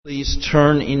Please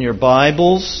turn in your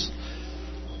Bibles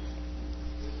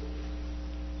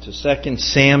to 2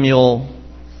 Samuel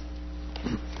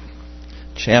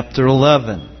chapter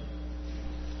 11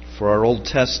 for our Old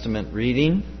Testament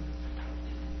reading.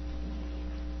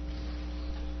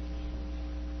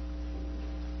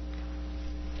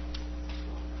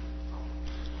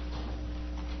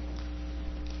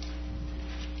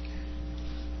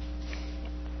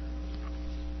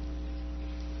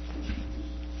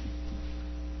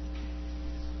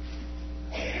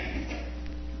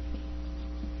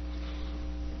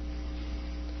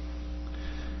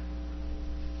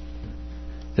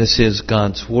 This is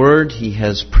God's Word. He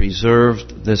has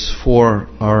preserved this for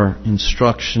our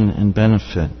instruction and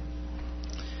benefit.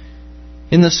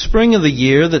 In the spring of the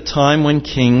year, the time when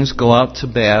kings go out to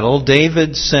battle,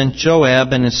 David sent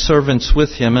Joab and his servants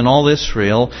with him and all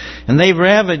Israel, and they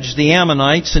ravaged the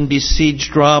Ammonites and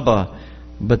besieged Rabbah.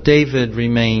 But David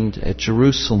remained at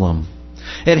Jerusalem.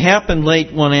 It happened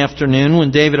late one afternoon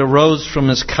when David arose from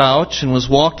his couch and was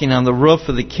walking on the roof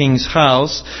of the king's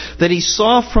house that he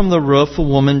saw from the roof a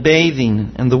woman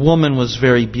bathing, and the woman was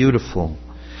very beautiful.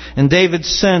 And David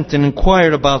sent and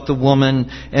inquired about the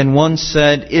woman, and one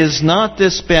said, "Is not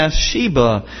this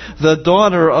Bathsheba, the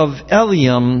daughter of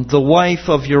Eliam, the wife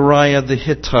of Uriah the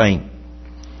Hittite?"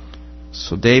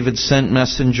 So David sent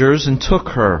messengers and took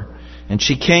her, and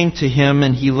she came to him,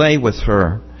 and he lay with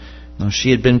her. Now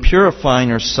she had been purifying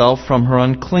herself from her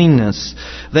uncleanness.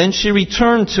 Then she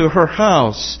returned to her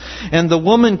house, and the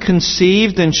woman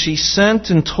conceived, and she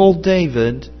sent and told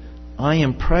David, "I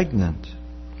am pregnant."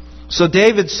 So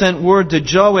David sent word to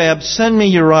Joab, "Send me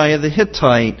Uriah the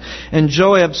Hittite." And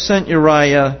Joab sent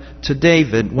Uriah to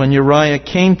David. When Uriah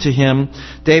came to him,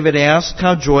 David asked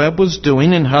how Joab was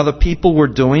doing, and how the people were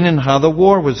doing, and how the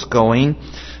war was going.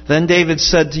 Then David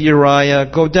said to Uriah,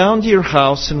 "Go down to your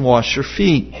house and wash your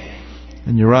feet."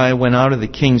 And Uriah went out of the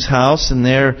king's house, and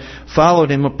there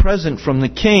followed him a present from the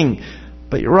king.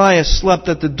 But Uriah slept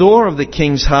at the door of the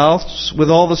king's house with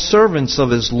all the servants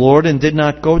of his lord, and did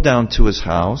not go down to his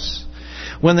house.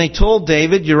 When they told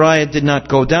David Uriah did not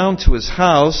go down to his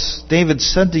house, David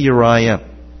said to Uriah,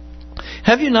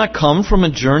 "Have you not come from a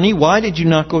journey? Why did you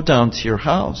not go down to your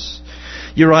house?"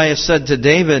 Uriah said to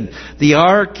David, "The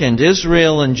ark and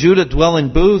Israel and Judah dwell in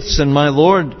booths, and my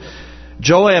lord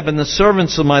Joab and the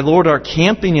servants of my lord are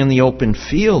camping in the open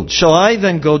field. Shall I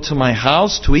then go to my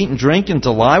house to eat and drink and to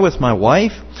lie with my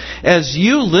wife? As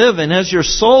you live and as your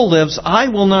soul lives, I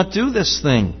will not do this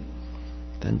thing."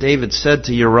 Then David said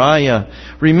to Uriah,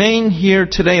 "Remain here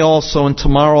today also, and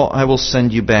tomorrow I will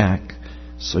send you back."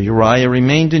 So Uriah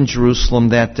remained in Jerusalem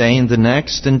that day and the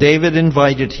next, and David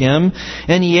invited him,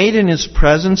 and he ate in his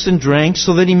presence and drank,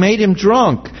 so that he made him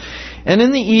drunk. And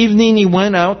in the evening he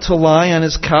went out to lie on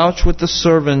his couch with the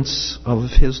servants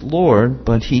of his Lord,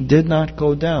 but he did not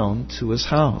go down to his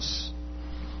house.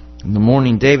 In the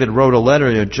morning David wrote a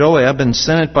letter to Joab and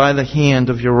sent it by the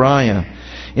hand of Uriah.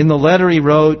 In the letter he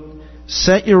wrote,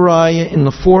 "Set Uriah in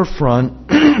the forefront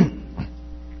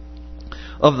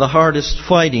of the hardest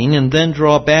fighting, and then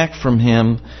draw back from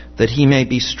him, that he may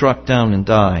be struck down and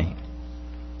die."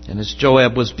 And as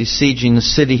Joab was besieging the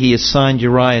city, he assigned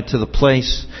Uriah to the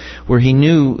place where he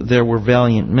knew there were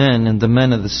valiant men. And the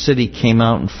men of the city came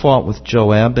out and fought with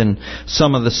Joab, and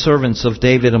some of the servants of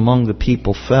David among the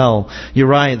people fell.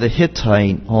 Uriah the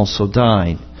Hittite also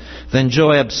died. Then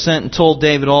Joab sent and told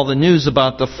David all the news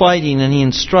about the fighting, and he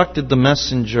instructed the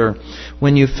messenger,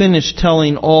 "When you finish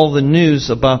telling all the news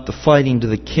about the fighting to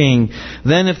the king,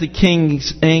 then if the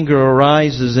king's anger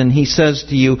arises and he says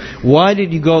to you, 'Why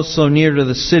did you go so near to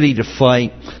the city to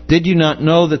fight? Did you not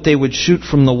know that they would shoot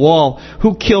from the wall?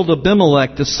 Who killed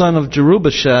Abimelech, the son of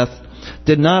Jerubbesheth?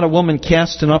 Did not a woman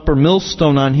cast an upper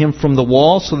millstone on him from the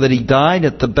wall, so that he died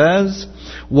at the Bez?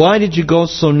 Why did you go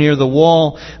so near the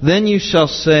wall?' Then you shall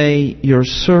say, 'Your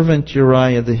servant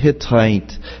Uriah the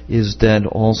Hittite is dead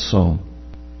also.'"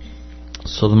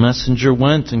 So the messenger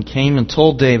went and came and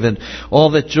told David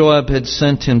all that Joab had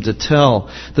sent him to tell.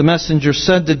 The messenger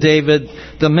said to David,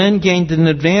 "The men gained an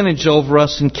advantage over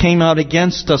us and came out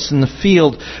against us in the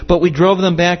field, but we drove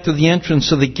them back to the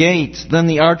entrance of the gate. Then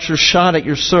the archers shot at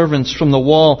your servants from the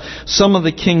wall. Some of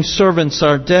the king's servants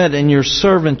are dead, and your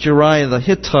servant Uriah the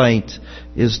Hittite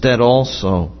is dead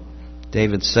also."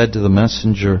 David said to the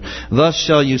messenger, "Thus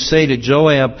shall you say to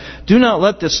Joab, 'Do not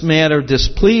let this matter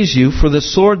displease you, for the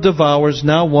sword devours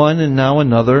now one and now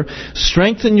another.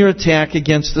 Strengthen your attack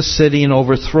against the city and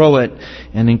overthrow it,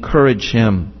 and encourage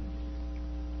him.'"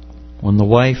 When the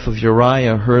wife of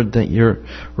Uriah heard that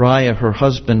Uriah her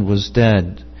husband was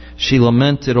dead, she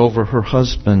lamented over her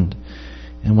husband.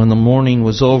 And when the mourning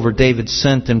was over, David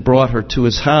sent and brought her to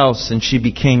his house, and she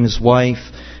became his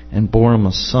wife and bore him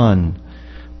a son.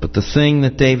 But the thing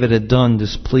that David had done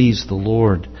displeased the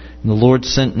Lord. And the Lord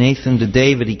sent Nathan to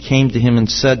David. He came to him and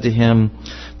said to him,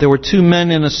 "There were two men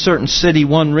in a certain city,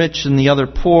 one rich and the other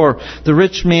poor. The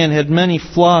rich man had many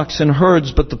flocks and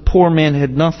herds, but the poor man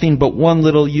had nothing but one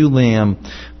little ewe lamb,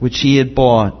 which he had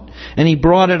bought. And he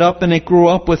brought it up, and it grew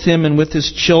up with him and with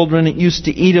his children. It used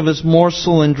to eat of his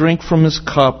morsel and drink from his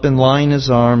cup and lie in his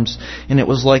arms, and it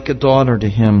was like a daughter to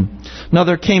him. Now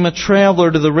there came a traveler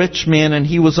to the rich man, and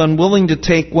he was unwilling to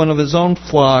take one of his own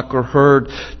flock or herd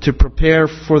to prepare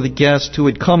for the guest who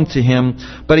had come to him.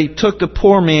 But he took the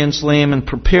poor man's lamb and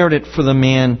prepared it for the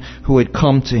man who had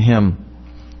come to him.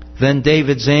 Then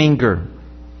David's anger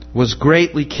was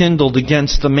greatly kindled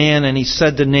against the man, and he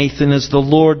said to Nathan, "As the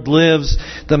Lord lives,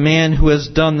 the man who has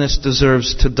done this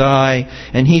deserves to die,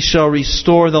 and he shall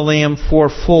restore the lamb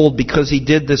fourfold because he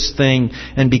did this thing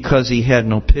and because he had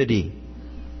no pity."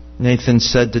 Nathan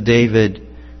said to David,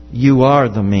 "You are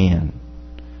the man.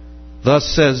 Thus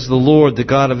says the Lord, the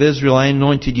God of Israel, I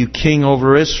anointed you king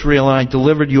over Israel, and I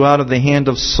delivered you out of the hand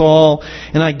of Saul,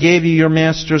 and I gave you your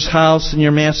master's house and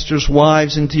your master's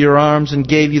wives into your arms, and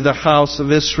gave you the house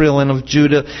of Israel and of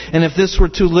Judah. And if this were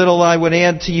too little, I would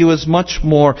add to you as much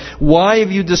more. Why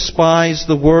have you despised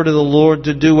the word of the Lord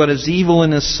to do what is evil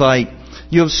in his sight?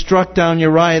 You have struck down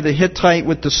Uriah the Hittite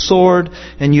with the sword,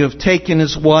 and you have taken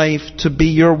his wife to be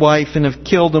your wife, and have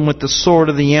killed him with the sword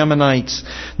of the Ammonites.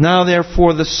 Now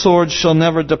therefore the sword shall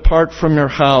never depart from your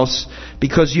house,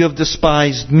 because you have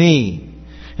despised me,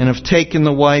 and have taken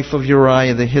the wife of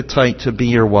Uriah the Hittite to be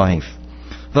your wife.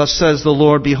 Thus says the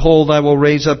Lord, behold, I will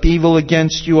raise up evil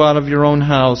against you out of your own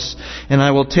house, and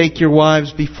I will take your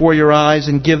wives before your eyes,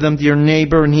 and give them to your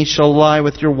neighbor, and he shall lie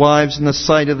with your wives in the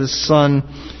sight of his son.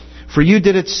 For you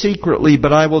did it secretly,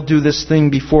 but I will do this thing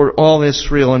before all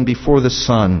Israel and before the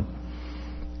sun."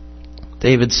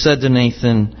 David said to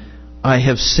Nathan, "I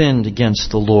have sinned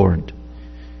against the Lord."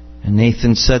 And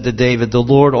Nathan said to David, "The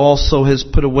Lord also has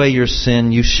put away your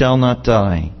sin. You shall not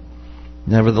die.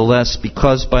 Nevertheless,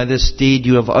 because by this deed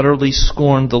you have utterly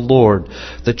scorned the Lord,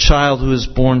 the child who is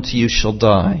born to you shall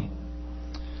die."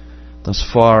 Thus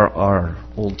far our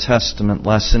Old Testament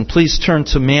lesson. Please turn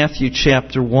to Matthew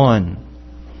chapter 1.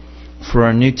 For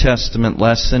our New Testament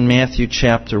lesson, Matthew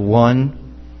chapter 1,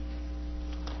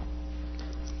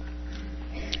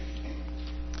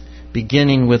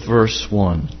 beginning with verse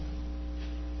 1.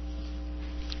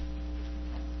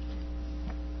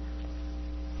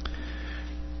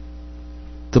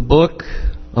 The book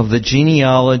of the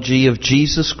genealogy of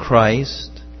Jesus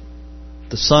Christ,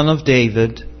 the son of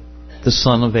David, the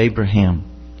son of Abraham.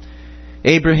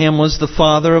 Abraham was the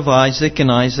father of Isaac,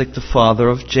 and Isaac the father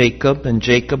of Jacob, and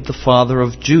Jacob the father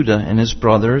of Judah and his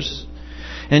brothers,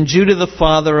 and Judah the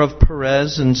father of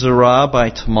Perez and Zerah by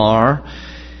Tamar,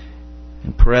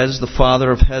 and Perez the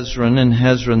father of Hezron, and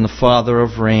Hezron the father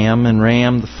of Ram, and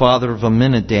Ram the father of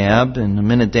Amminadab, and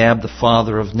Amminadab the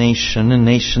father of Nahshon, and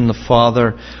Nahshon the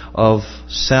father of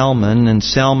Salmon, and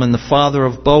Salmon the father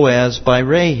of Boaz by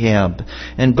Rahab,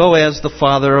 and Boaz the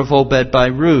father of Obed by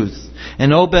Ruth,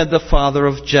 and Obed the father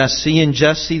of Jesse, and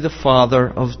Jesse the father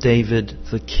of David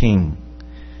the king.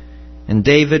 And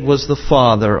David was the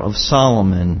father of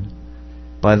Solomon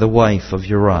by the wife of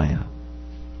Uriah.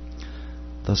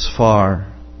 Thus far,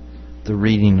 the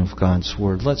reading of God's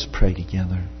Word. Let's pray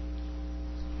together.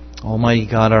 Almighty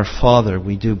God, our Father,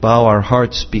 we do bow our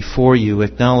hearts before you,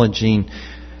 acknowledging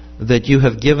that you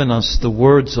have given us the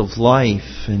words of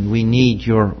life, and we need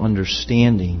your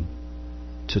understanding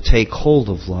to take hold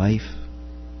of life.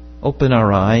 Open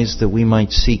our eyes that we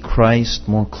might see Christ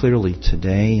more clearly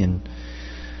today, and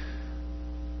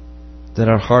that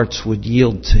our hearts would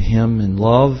yield to Him in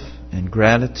love and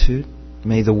gratitude.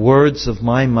 May the words of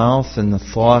my mouth and the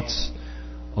thoughts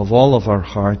of all of our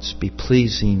hearts be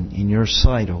pleasing in your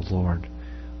sight, O Lord,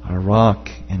 our rock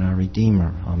and our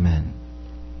Redeemer. Amen.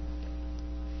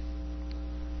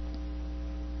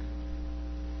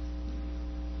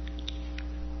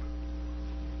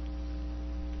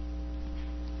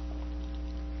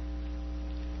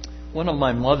 One of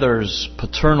my mother's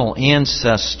paternal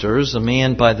ancestors, a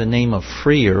man by the name of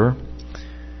Freer,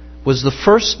 was the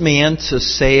first man to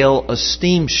sail a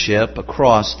steamship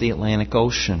across the Atlantic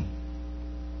Ocean.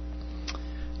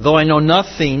 Though I know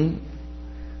nothing,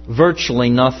 virtually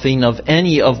nothing, of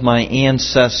any of my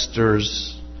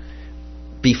ancestors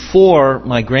before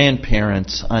my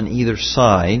grandparents on either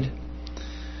side,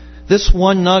 this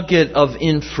one nugget of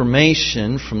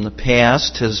information from the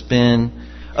past has been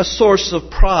a source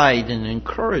of pride and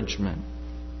encouragement.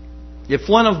 If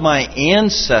one of my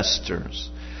ancestors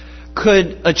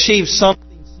could achieve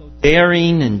something so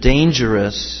daring and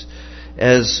dangerous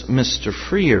as Mr.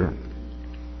 Freer,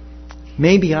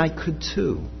 maybe I could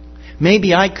too.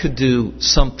 Maybe I could do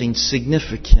something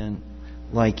significant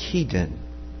like he did.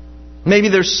 Maybe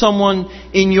there's someone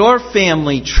in your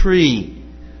family tree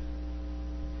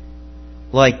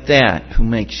like that who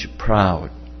makes you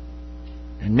proud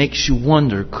and makes you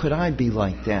wonder, could I be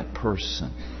like that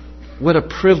person? What a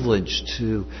privilege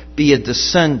to be a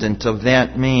descendant of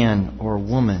that man or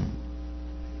woman.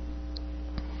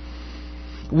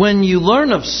 When you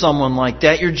learn of someone like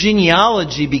that, your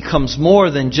genealogy becomes more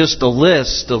than just a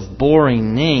list of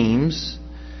boring names.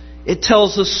 It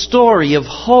tells a story of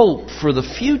hope for the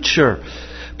future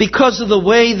because of the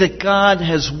way that God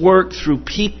has worked through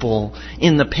people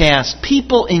in the past,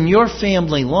 people in your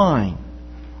family line.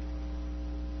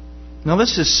 Now,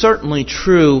 this is certainly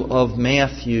true of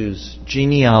Matthew's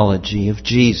genealogy of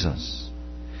Jesus.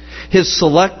 His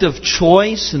selective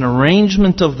choice and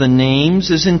arrangement of the names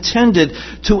is intended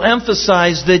to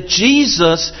emphasize that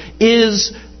Jesus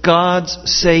is God's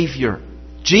Savior.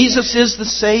 Jesus is the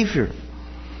Savior.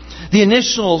 The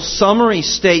initial summary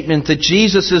statement that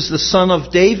Jesus is the son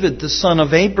of David, the son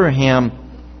of Abraham,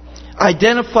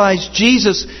 identifies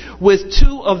Jesus with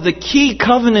two of the key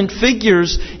covenant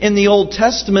figures in the Old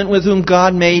Testament with whom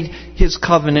God made His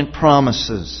covenant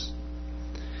promises.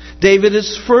 David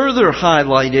is further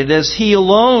highlighted as he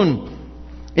alone,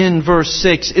 in verse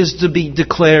 6, is to be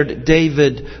declared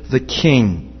David the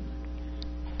King.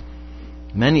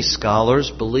 Many scholars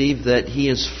believe that he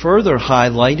is further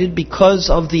highlighted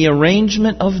because of the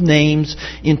arrangement of names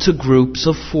into groups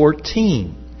of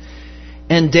 14.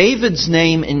 And David's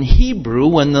name in Hebrew,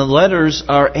 when the letters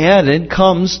are added,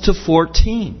 comes to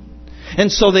 14. And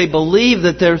so they believe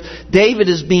that David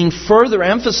is being further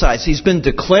emphasized. He's been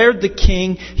declared the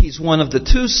king. He's one of the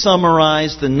two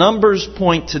summarized. The numbers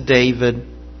point to David.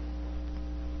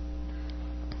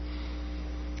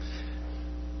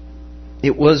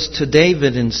 It was to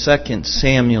David in 2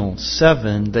 Samuel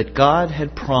 7 that God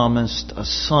had promised a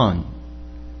son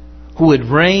who would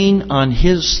reign on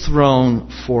His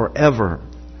throne forever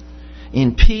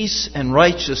in peace and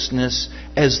righteousness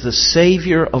as the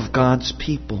Savior of God's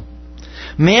people.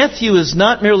 Matthew is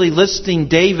not merely listing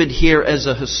David here as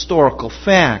a historical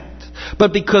fact,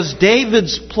 but because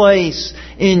David's place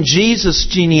in Jesus'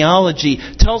 genealogy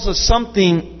tells us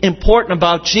something important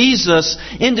about Jesus,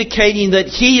 indicating that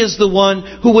He is the one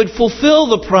who would fulfill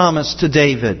the promise to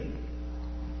David.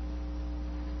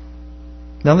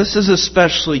 Now, this is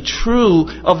especially true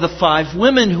of the 5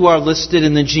 women who are listed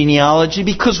in the genealogy,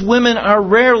 because women are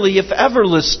rarely, if ever,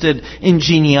 listed in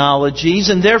genealogies,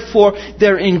 and therefore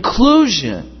their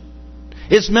inclusion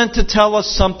is meant to tell us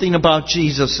something about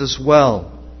Jesus as well.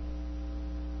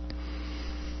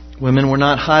 Women were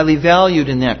not highly valued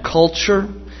in that culture.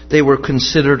 They were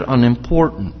considered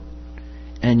unimportant.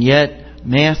 And yet,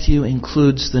 Matthew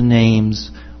includes the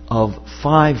names of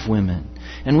 5 women.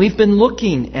 And we've been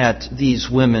looking at these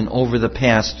women over the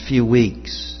past few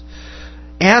weeks,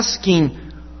 asking,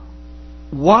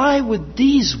 why would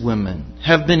these women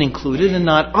have been included and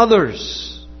not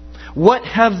others? What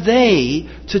have they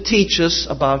to teach us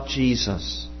about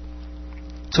Jesus?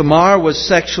 Tamar was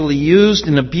sexually used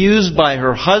and abused by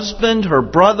her husband, her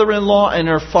brother-in-law, and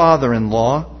her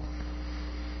father-in-law.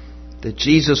 That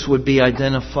Jesus would be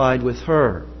identified with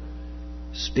her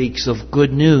speaks of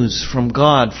good news from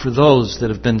God for those that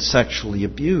have been sexually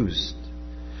abused.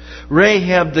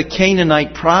 Rahab, the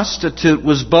Canaanite prostitute,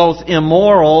 was both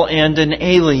immoral and an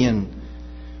alien.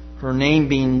 Her name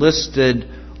being listed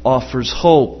offers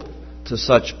hope to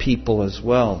such people as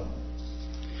well.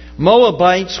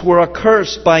 Moabites were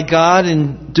accursed by God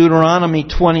in Deuteronomy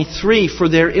 23 for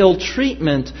their ill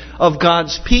treatment of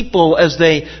God's people as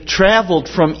they traveled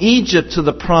from Egypt to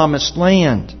the Promised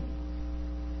Land.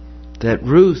 That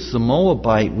Ruth the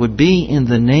Moabite would be in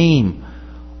the name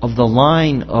of the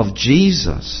line of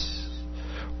Jesus.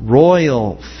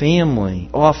 Royal family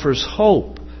offers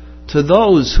hope to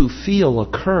those who feel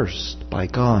accursed by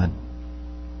God.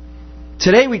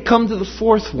 Today we come to the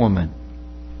 4th woman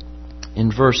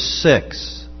in verse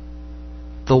 6,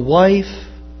 the wife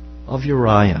of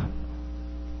Uriah.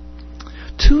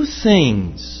 2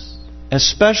 things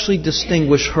especially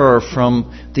distinguish her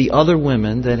from the other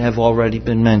women that have already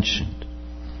been mentioned.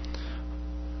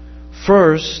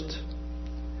 First,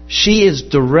 she is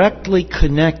directly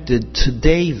connected to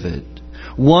David,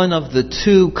 one of the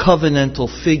 2 covenantal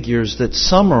figures that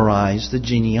summarize the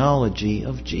genealogy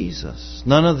of Jesus.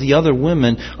 None of the other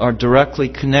women are directly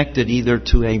connected either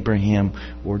to Abraham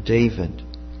or David.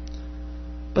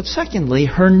 But secondly,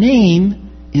 her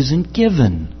name isn't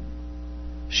given.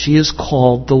 she is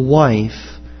called the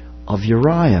wife of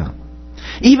Uriah.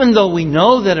 Even though we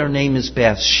know that her name is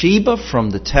Bathsheba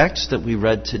from the text that we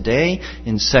read today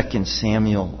in 2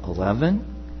 Samuel 11,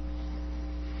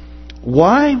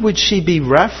 why would she be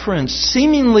referenced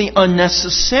seemingly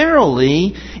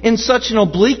unnecessarily in such an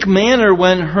oblique manner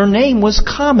when her name was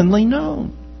commonly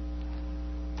known?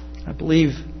 I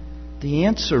believe the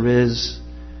answer is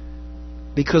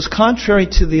because contrary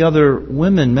to the other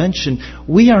women mentioned,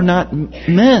 we are not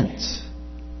meant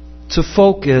to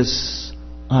focus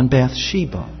on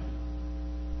Bathsheba,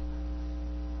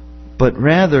 but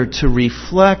rather to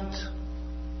reflect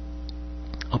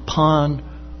upon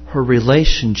her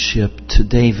relationship to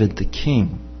David the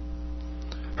king.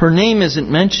 Her name isn't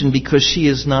mentioned because she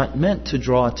is not meant to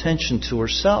draw attention to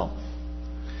herself,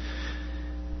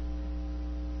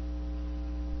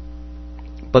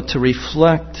 but to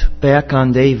reflect back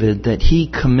on David that he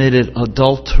committed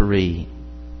adultery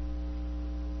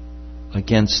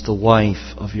against the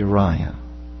wife of Uriah.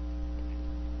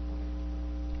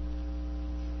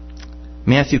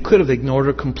 Matthew could have ignored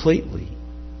her completely.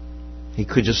 He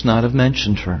could just not have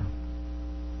mentioned her.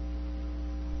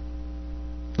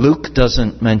 Luke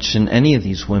doesn't mention any of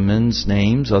these women's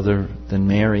names other than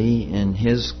Mary in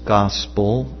his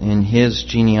gospel, in his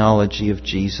genealogy of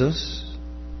Jesus.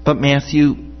 But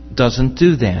Matthew doesn't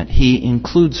do that. He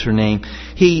includes her name.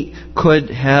 He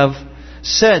could have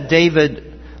said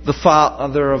David, the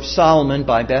father of Solomon,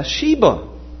 by Bathsheba.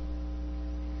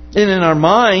 And in our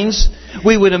minds,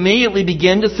 we would immediately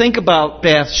begin to think about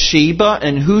Bathsheba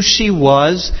and who she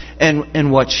was and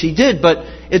what she did. But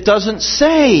it doesn't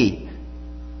say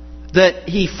that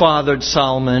he fathered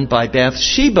Solomon by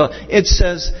Bathsheba. It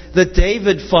says that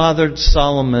David fathered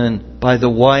Solomon by the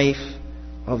wife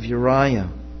of Uriah.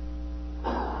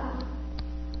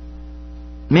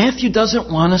 Matthew doesn't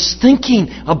want us thinking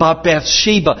about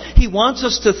Bathsheba. He wants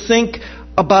us to think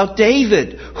about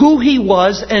David, who he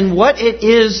was and what it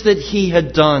is that he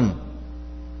had done.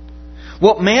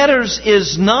 What matters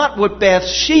is not what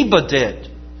Bathsheba did,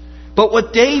 but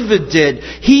what David did.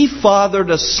 He fathered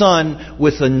a son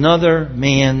with another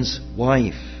man's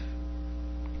wife.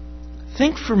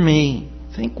 Think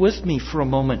with me for a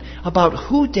moment about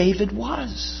who David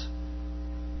was.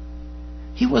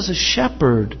 He was a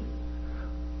shepherd,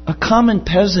 a common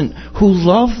peasant who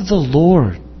loved the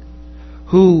Lord,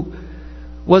 who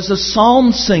was a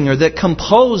psalm singer that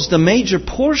composed a major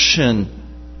portion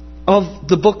of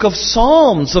the book of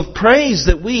Psalms of praise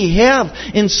that we have,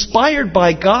 inspired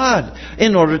by God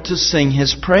in order to sing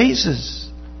His praises.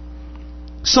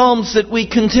 Psalms that we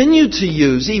continue to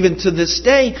use even to this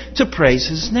day to praise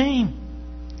His name.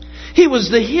 He was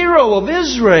the hero of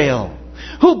Israel,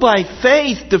 who by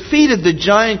faith defeated the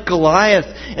giant Goliath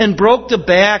and broke the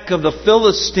back of the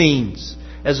Philistines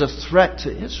as a threat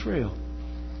to Israel.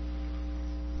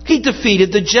 He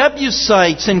defeated the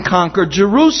Jebusites and conquered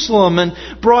Jerusalem and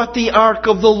brought the ark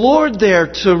of the Lord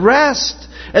there to rest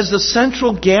as the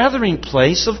central gathering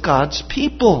place of God's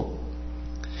people.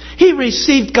 He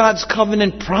received God's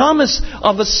covenant promise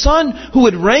of a son who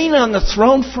would reign on the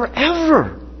throne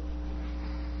forever.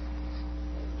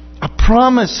 A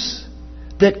promise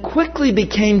that quickly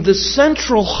became the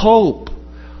central hope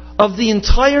of the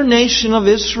entire nation of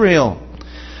Israel.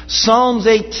 Psalms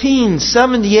 18,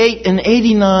 78, and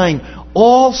 89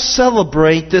 all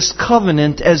celebrate this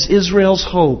covenant as Israel's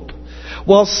hope,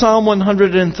 while Psalm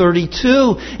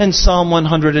 132 and Psalm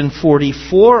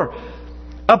 144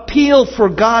 appeal for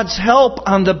God's help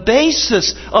on the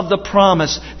basis of the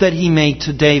promise that He made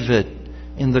to David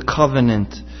in the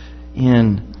covenant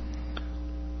in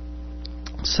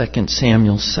 2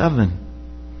 Samuel 7.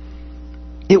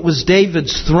 It was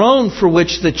David's throne for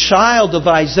which the child of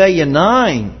Isaiah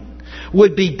 9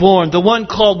 would be born. The one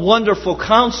called Wonderful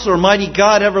Counselor, Mighty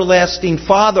God, Everlasting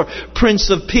Father, Prince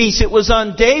of Peace. It was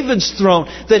on David's throne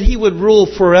that he would rule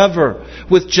forever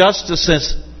with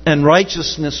justice and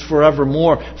righteousness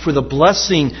forevermore for the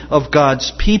blessing of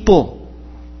God's people.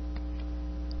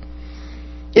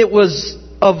 It was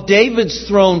of David's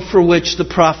throne for which the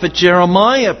prophet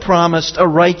Jeremiah promised a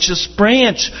righteous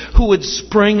branch who would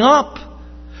spring up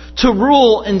to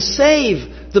rule and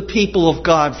save the people of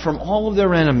God from all of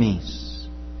their enemies.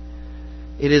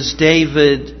 It is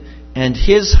David and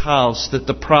his house that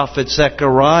the prophet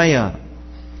Zechariah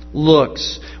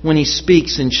looks when he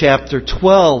speaks in chapter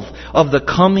 12 of the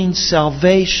coming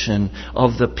salvation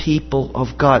of the people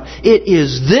of God. It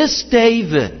is this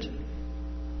David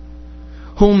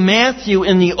whom Matthew,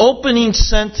 in the opening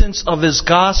sentence of his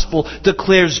gospel,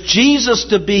 declares Jesus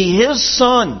to be his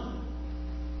son,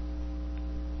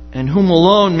 and whom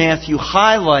alone Matthew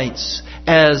highlights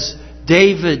as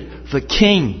David the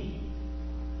king.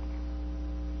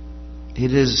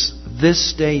 It is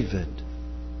this David,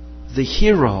 the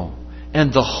hero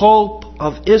and the hope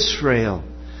of Israel,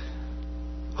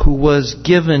 who was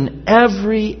given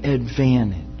every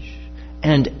advantage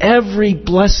and every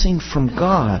blessing from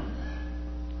God,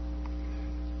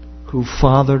 who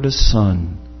fathered a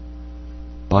son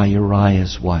by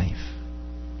Uriah's wife.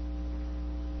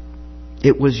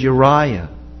 It was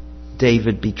Uriah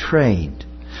David betrayed.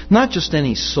 Not just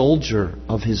any soldier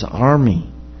of his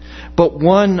army, but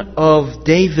one of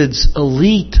David's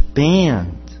elite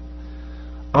band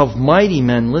of mighty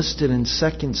men listed in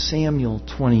 2 Samuel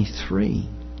 23,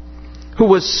 who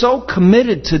was so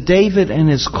committed to David and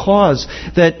his cause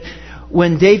that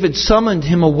when David summoned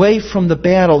him away from the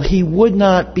battle, he would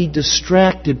not be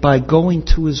distracted by going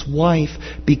to his wife,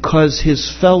 because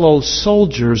his fellow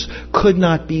soldiers could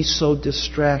not be so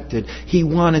distracted. He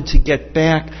wanted to get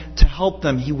back to help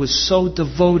them. He was so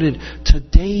devoted to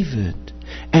David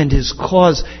and his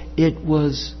cause. It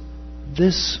was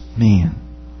this man.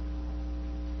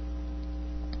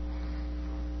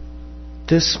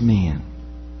 This man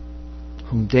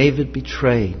whom David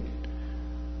betrayed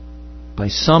by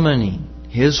summoning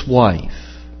his wife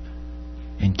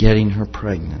and getting her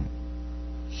pregnant.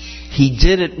 He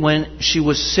did it when she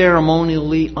was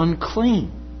ceremonially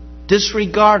unclean,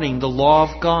 disregarding the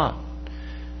law of God.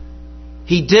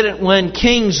 He did it when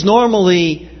kings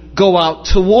normally go out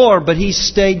to war, but he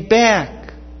stayed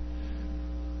back,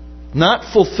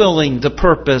 not fulfilling the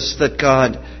purpose that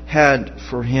God had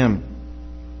for him.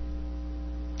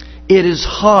 It is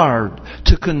hard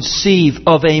to conceive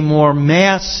of a more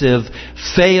massive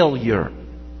failure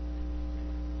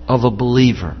of a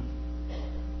believer.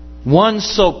 One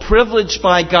so privileged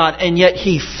by God, and yet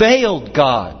he failed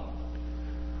God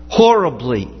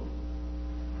horribly,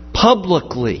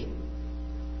 publicly.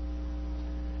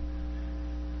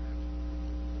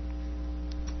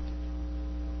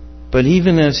 But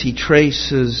even as he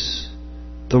traces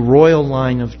the royal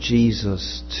line of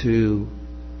Jesus to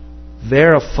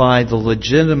verify the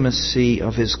legitimacy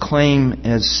of his claim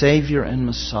as Savior and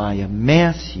Messiah,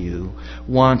 Matthew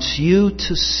wants you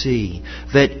to see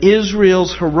that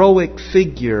Israel's heroic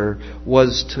figure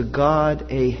was to God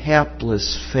a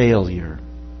hapless failure,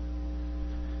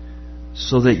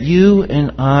 so that you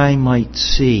and I might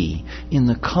see in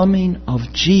the coming of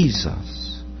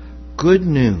Jesus good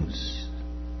news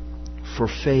for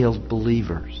failed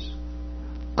believers.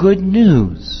 Good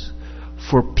news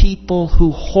for people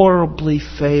who horribly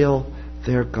fail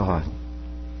their God.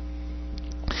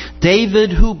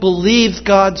 David, who believed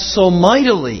God so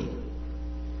mightily,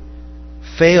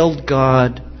 failed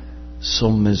God so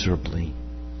miserably.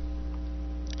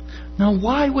 Now,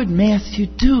 why would Matthew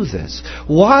do this?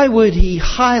 Why would he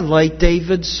highlight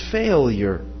David's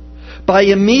failure by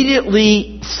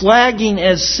immediately flagging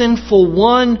as sinful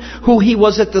one who he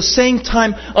was at the same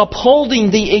time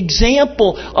upholding the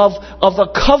example of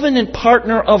a covenant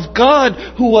partner of God,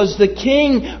 who was the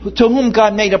king to whom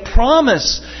God made a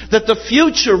promise that the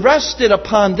future rested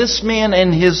upon this man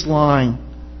and his line,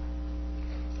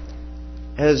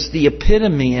 as the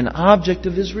epitome and object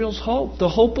of Israel's hope, the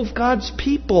hope of God's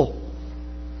people?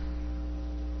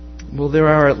 Well, there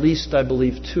are at least, I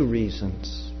believe, two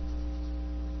reasons.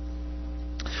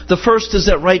 The first is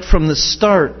that right from the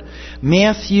start,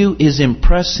 Matthew is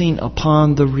impressing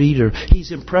upon the reader.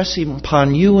 He's impressing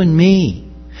upon you and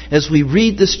me as we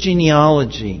read this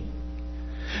genealogy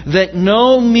that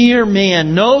no mere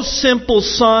man, no simple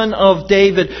son of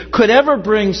David could ever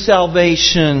bring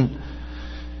salvation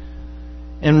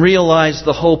and realize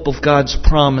the hope of God's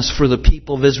promise for the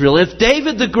people of Israel. If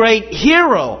David, the great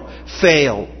hero,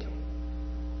 failed,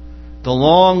 the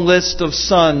long list of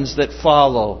sons that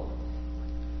follow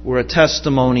were a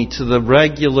testimony to the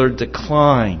regular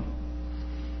decline.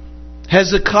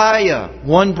 Hezekiah,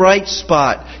 one bright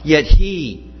spot, yet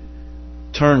he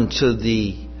turned to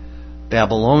the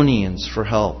Babylonians for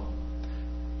help.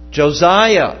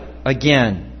 Josiah,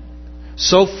 again,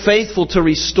 so faithful to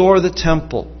restore the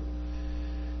temple,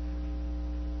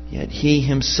 yet he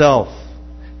himself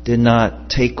did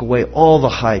not take away all the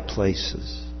high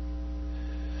places.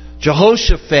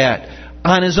 Jehoshaphat,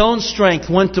 on his own strength,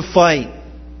 went to fight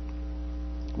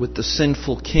with the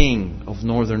sinful king of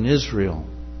northern Israel.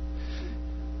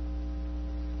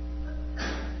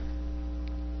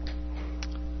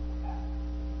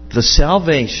 The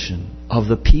salvation of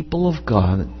the people of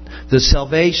God, the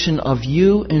salvation of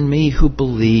you and me who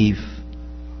believe,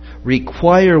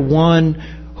 require one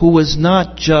who was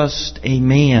not just a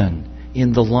man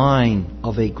in the line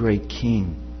of a great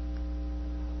king,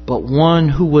 but one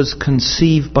who was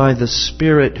conceived by the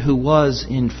Spirit, who was,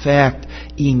 in fact,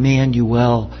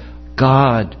 Emmanuel,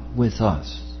 God with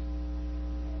us.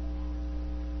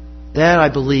 That, I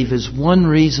believe, is one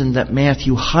reason that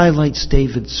Matthew highlights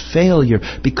David's failure,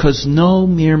 because no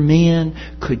mere man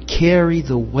could carry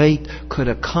the weight, could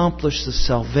accomplish the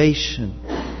salvation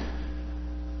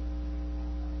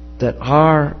that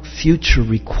our future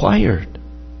required.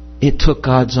 It took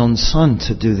God's own Son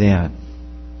to do that.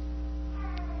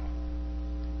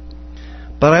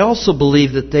 But I also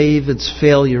believe that David's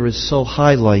failure is so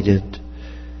highlighted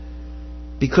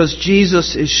because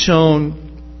Jesus is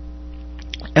shown,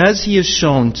 as He is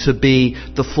shown to be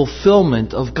the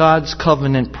fulfillment of God's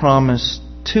covenant promise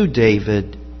to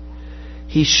David,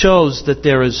 He shows that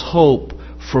there is hope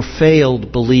for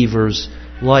failed believers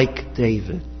like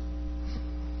David.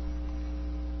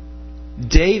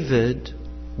 David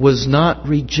was not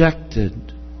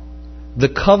rejected. The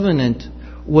covenant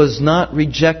was not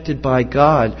rejected by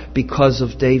God because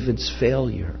of David's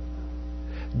failure.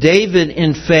 David,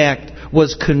 in fact,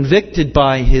 was convicted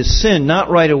by his sin, not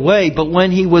right away, but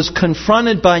when he was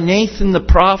confronted by Nathan the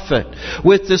prophet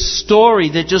with this story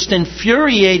that just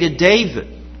infuriated David.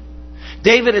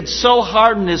 David had so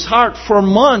hardened his heart, for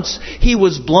months he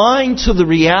was blind to the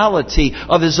reality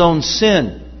of his own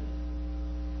sin.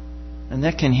 And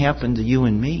that can happen to you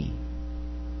and me.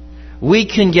 We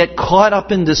can get caught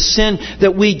up in the sin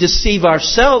that we deceive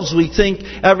ourselves. We think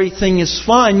everything is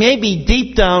fine. Maybe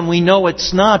deep down we know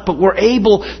it's not, but we're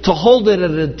able to hold it at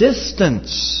a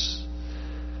distance.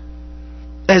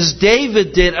 As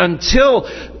David did, until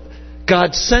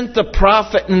God sent the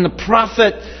prophet, and the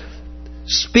prophet,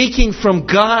 speaking from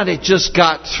God, it just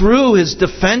got through his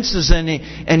defenses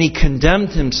and he condemned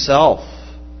himself.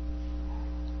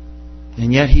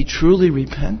 And yet he truly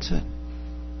repented.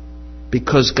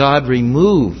 Because God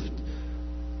removed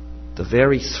the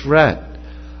very threat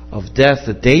of death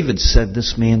that David said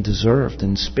this man deserved,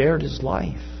 and spared his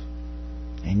life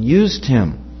and used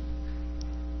him.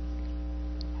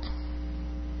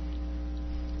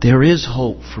 There is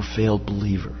hope for failed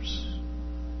believers.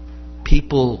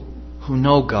 People who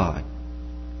know God,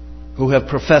 who have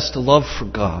professed a love for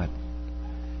God,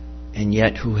 and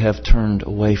yet who have turned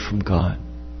away from God.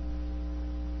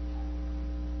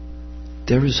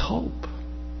 There is hope.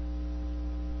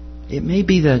 It may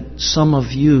be that some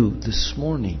of you this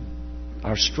morning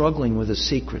are struggling with a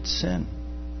secret sin.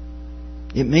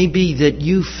 It may be that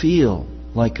you feel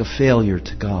like a failure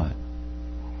to God.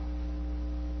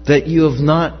 That you have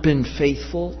not been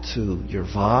faithful to your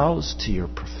vows, to your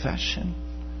profession.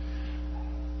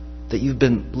 That you've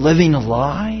been living a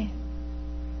lie.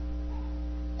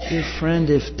 Dear friend,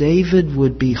 if David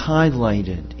would be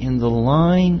highlighted in the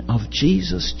line of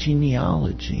Jesus'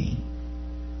 genealogy,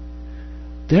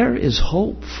 there is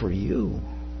hope for you.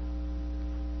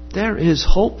 There is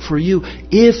hope for you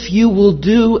if you will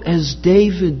do as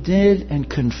David did and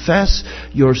confess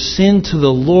your sin to the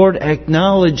Lord,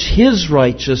 acknowledge His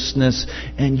righteousness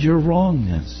and your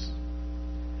wrongness,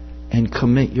 and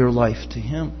commit your life to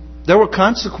Him. There were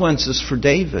consequences for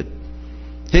David.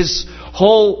 His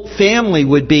whole family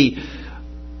would be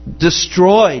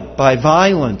destroyed by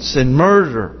violence and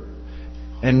murder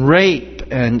and rape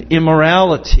and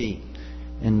immorality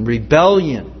and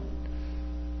rebellion.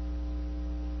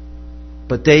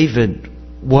 But David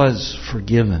was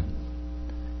forgiven,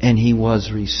 and he was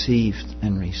received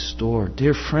and restored.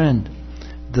 Dear friend,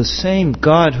 the same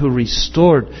God who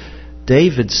restored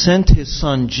David sent His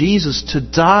Son Jesus to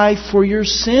die for your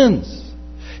sins.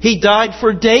 He died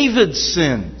for David's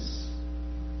sins.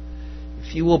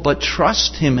 If you will but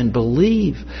trust Him and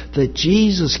believe that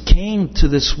Jesus came to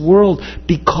this world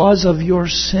because of your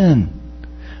sin,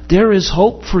 there is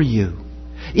hope for you.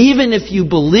 Even if you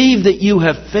believe that you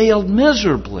have failed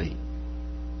miserably.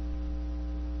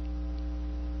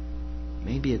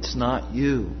 Maybe it's not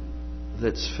you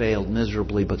that's failed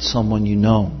miserably, but someone you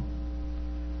know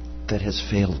that has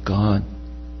failed God.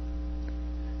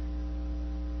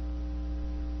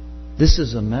 This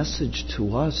is a message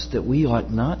to us that we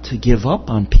ought not to give up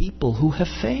on people who have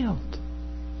failed.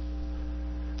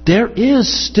 There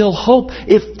is still hope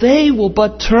if they will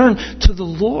but turn to the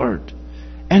Lord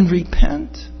and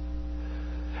repent.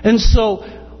 And so,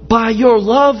 by your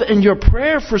love and your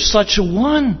prayer for such a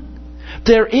one,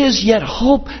 there is yet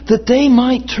hope that they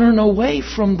might turn away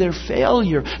from their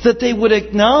failure, that they would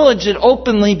acknowledge it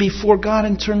openly before God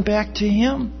and turn back to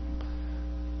Him.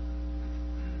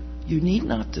 You need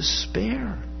not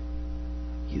despair.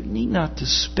 You need not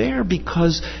despair,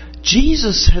 because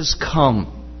Jesus has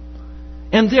come.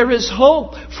 And there is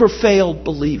hope for failed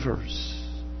believers.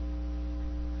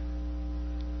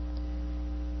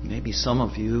 Maybe some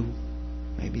of you,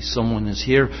 maybe someone is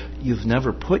here, you've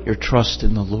never put your trust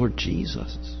in the Lord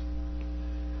Jesus.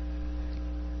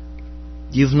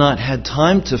 You've not had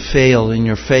time to fail in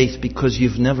your faith because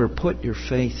you've never put your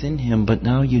faith in Him, but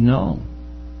now you know.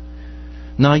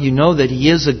 Now you know that He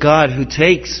is a God who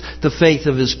takes the faith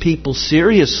of His people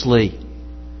seriously.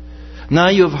 Now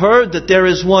you have heard that there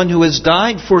is one who has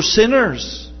died for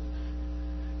sinners.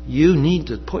 You need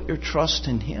to put your trust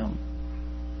in Him,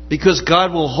 because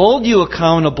God will hold you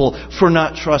accountable for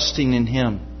not trusting in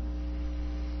Him.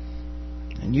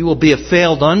 And you will be a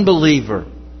failed unbeliever.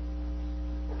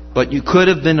 But you could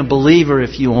have been a believer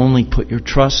if you only put your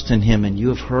trust in Him, and you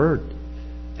have heard,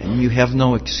 and you have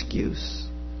no excuse.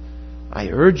 I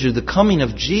urge you, the coming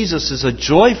of Jesus is a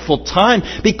joyful time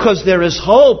because there is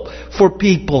hope for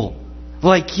people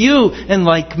like you and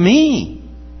like me.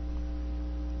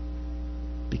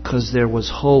 Because there was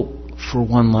hope for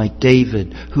one like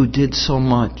David who did so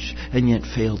much and yet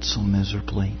failed so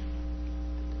miserably.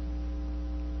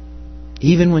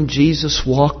 Even when Jesus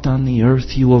walked on the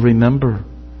earth, you will remember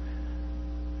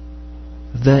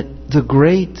that the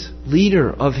great leader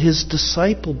of His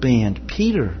disciple band,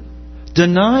 Peter,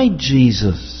 denied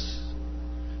Jesus.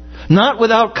 Not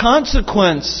without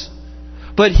consequence,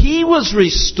 but he was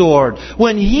restored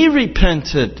when he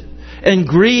repented and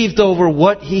grieved over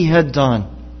what he had done.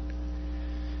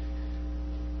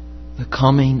 The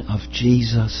coming of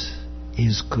Jesus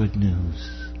is good news.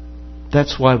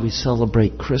 That's why we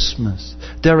celebrate Christmas.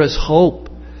 There is hope,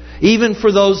 even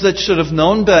for those that should have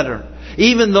known better.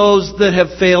 Even those that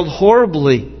have failed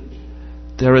horribly,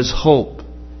 there is hope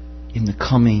in the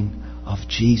coming of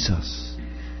Jesus.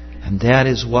 And that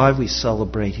is why we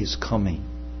celebrate His coming.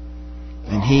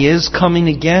 And He is coming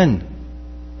again.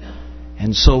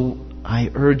 And so I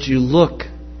urge you, look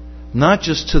not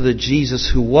just to the Jesus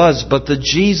who was, but the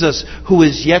Jesus who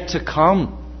is yet to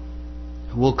come,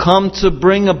 who will come to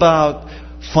bring about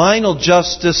final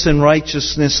justice and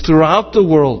righteousness throughout the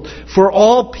world for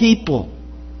all people.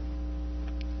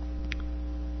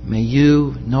 May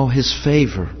you know His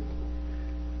favor.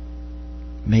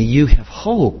 May you have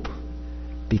hope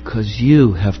because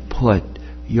you have put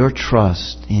your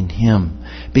trust in Him.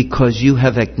 Because you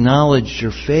have acknowledged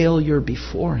your failure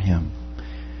before Him.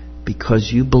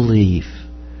 Because you believe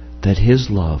that His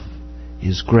love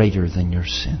is greater than your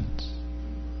sins.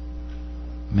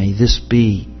 May this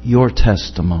be your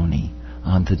testimony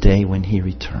on the day when He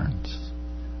returns.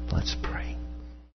 Let's pray.